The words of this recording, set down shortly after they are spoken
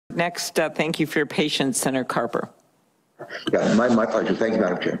Next, thank you for your patience, Senator Carper. Yeah, my pleasure. Thank you,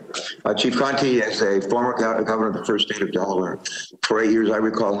 Madam Chair. Chief Conte, as a former governor of the first state of Delaware, for 8 years I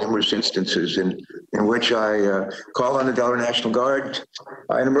recall numerous instances in which I called on the Delaware National Guard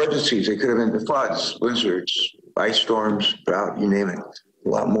in emergencies. They could have been floods, blizzards, ice storms, drought, you name it, a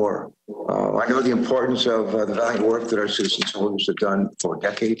lot more. I know the importance of the valiant work that our citizen soldiers have done for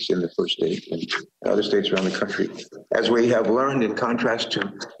decades in the first state and other states around the country. As we have learned, in contrast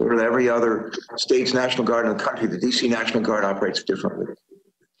to every other state's National Guard in the country, the D.C. National Guard operates differently.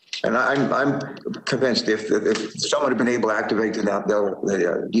 And I'm convinced if someone had been able to activate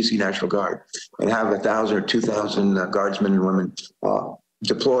the D.C. National Guard and have 1,000 or 2,000 guardsmen and women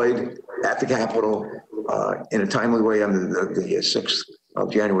deployed at the Capitol in a timely way on the 6th of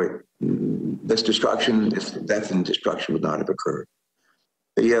January, this destruction, this death and destruction would not have occurred.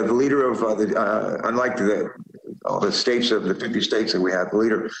 The leader of unlike all the states of the 50 states that we have, the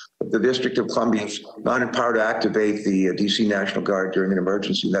leader of the District of Columbia is not empowered to activate the D.C. National Guard during an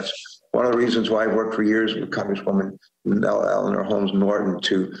emergency. That's one of the reasons why I've worked for years with Congresswoman Eleanor Holmes Norton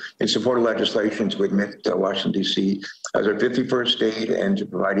in support of legislation to admit Washington, D.C. as our 51st state and to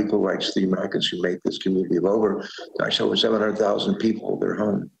provide equal rights to the Americans who make this community of over 700,000 people their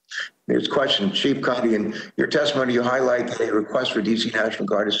home. There's a question, Chief Conte, in your testimony, you highlight that a request for D.C. National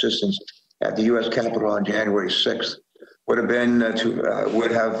Guard assistance at the U.S. Capitol on January 6th would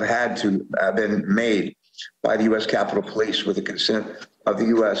have had to have been made by the U.S. Capitol Police with the consent of the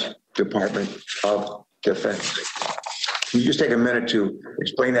U.S. Department of Defense. Can you just take a minute to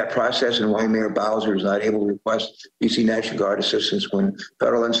explain that process and why Mayor Bowser is not able to request D.C. National Guard assistance when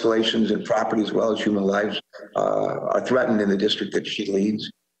federal installations and property as well as human lives are threatened in the district that she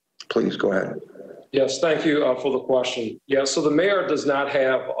leads? Please go ahead. Yes, thank you for the question. Yeah, so the mayor does not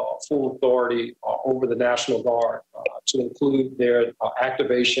have full authority over the National Guard to include their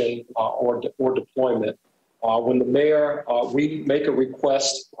activation or deployment. When the mayor, we make a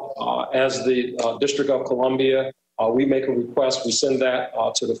request as the District of Columbia, we make a request, we send that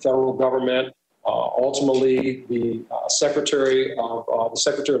to the federal government. Ultimately, the Secretary of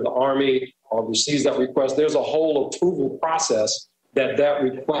the Army receives that request. There's a whole approval process that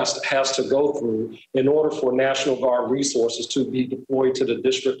request has to go through in order for National Guard resources to be deployed to the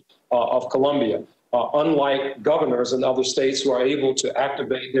District of Columbia. Unlike governors in other states who are able to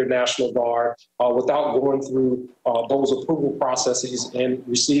activate their National Guard without going through those approval processes and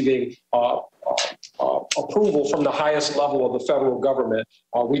receiving approval from the highest level of the federal government,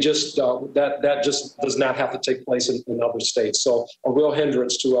 that just does not have to take place in other states. So a real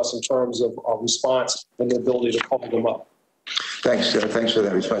hindrance to us in terms of response and the ability to call them up. Thanks for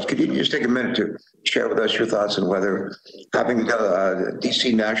that response. Could you just take a minute to share with us your thoughts on whether having a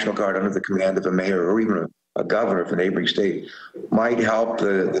D.C. National Guard under the command of a mayor or even a governor of a neighboring state might help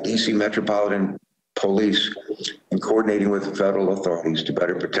the D.C. Metropolitan Police in coordinating with the federal authorities to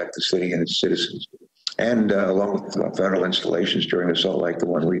better protect the city and its citizens, and along with federal installations during an assault like the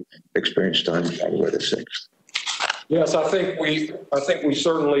one we experienced on January the 6th? Yes, I think we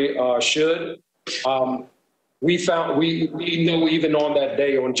certainly should. We know even on that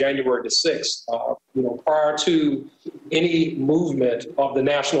day, on January the 6th, prior to any movement of the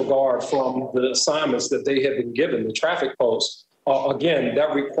National Guard from the assignments that they had been given, the traffic posts, again,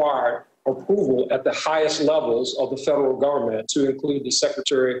 that required approval at the highest levels of the federal government to include the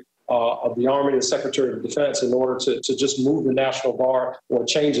Secretary of the Army and the Secretary of Defense in order to just move the National Guard or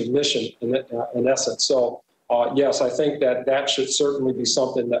change of mission in essence. So, yes, I think that should certainly be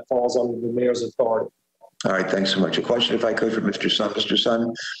something that falls under the mayor's authority. All right, thanks so much. A question, if I could, for Mr. Sun. Mr.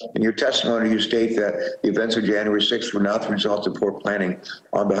 Sun, in your testimony, you state that the events of January 6th were not the result of poor planning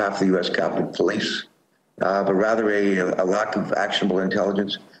on behalf of the U.S. Capitol Police, but rather a lack of actionable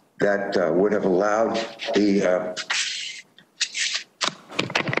intelligence that would have allowed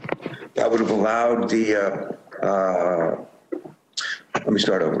let me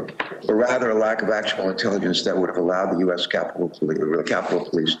start over. But rather a lack of actionable intelligence that would have allowed the U.S. Capitol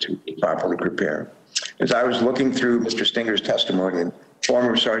Police to properly prepare. As I was looking through Mr. Stinger's testimony, and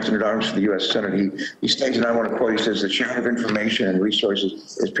former Sergeant at Arms for the U.S. Senate, he states, and I want to quote, he says, "The sharing of information and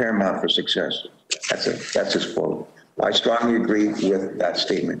resources is paramount for success." That's his quote. I strongly agree with that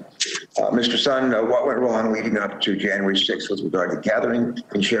statement. Mr. Sun, what went wrong leading up to January 6th with regard to gathering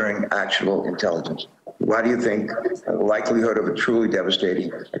and sharing actionable intelligence? Why do you think the likelihood of a truly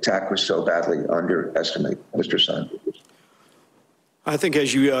devastating attack was so badly underestimated, Mr. Sun? I think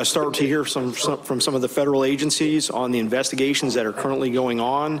as you start to hear from some of the federal agencies on the investigations that are currently going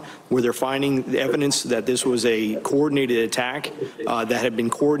on, where they're finding the evidence that this was a coordinated attack that had been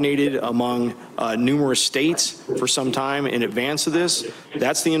coordinated among numerous states for some time in advance of this,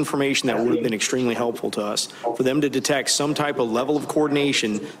 that's the information that would have been extremely helpful to us. For them to detect some type of level of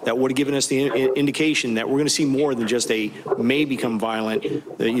coordination that would have given us the indication that we're going to see more than just a may become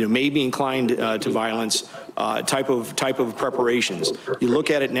violent, may be inclined to violence type of preparations. You look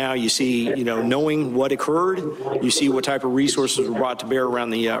at it now, you see, knowing what occurred, you see what type of resources were brought to bear around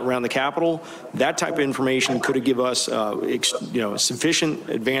the Capitol. That type of information could have given us, sufficient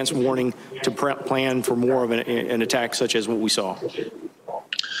advance warning to plan for more of an attack such as what we saw.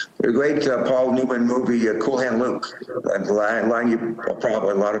 The great Paul Newman movie, Cool Hand Luke. The line you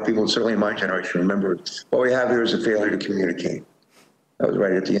probably, a lot of people, certainly in my generation, remember. What we have here is a failure to communicate. That was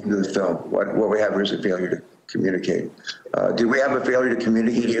right at the end of the film. What we have here is a failure to communicate. Do we have a failure to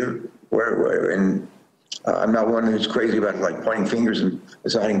communicate here? And I'm not one who's crazy about like pointing fingers and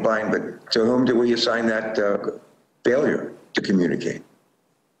assigning blame, but to whom do we assign that failure to communicate?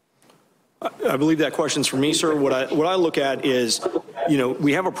 I believe that question's for me, sir. What I look at is,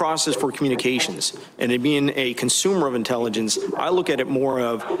 we have a process for communications, and it being a consumer of intelligence, I look at it more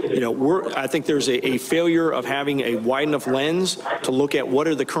of, I think there's a failure of having a wide enough lens to look at what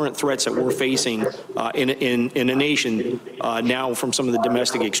are the current threats that we're facing in a nation now from some of the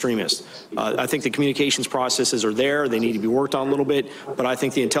domestic extremists. I think the communications processes are there. They need to be worked on a little bit, but I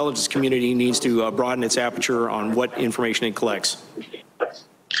think the intelligence community needs to broaden its aperture on what information it collects.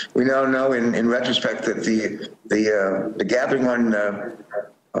 We now know in retrospect that the gathering on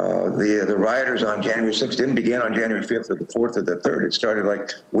the rioters on January 6th didn't begin on January 5th or the 4th or the 3rd. It started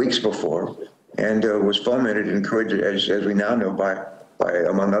like weeks before and was fomented and encouraged, as we now know, by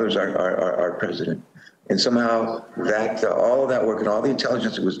among others, our president. And somehow that all of that work and all the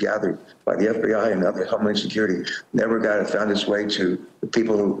intelligence that was gathered by the FBI and other Homeland Security never found its way to the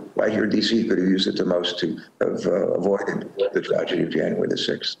people who, right here in D.C., could have used it the most to have avoided the tragedy of January the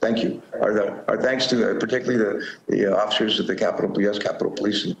 6th. Thank you. Our thanks to particularly the officers of the U.S. Capitol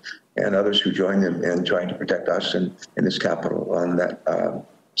Police and others who joined them in trying to protect us in this Capitol on that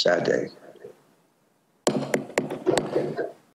sad day.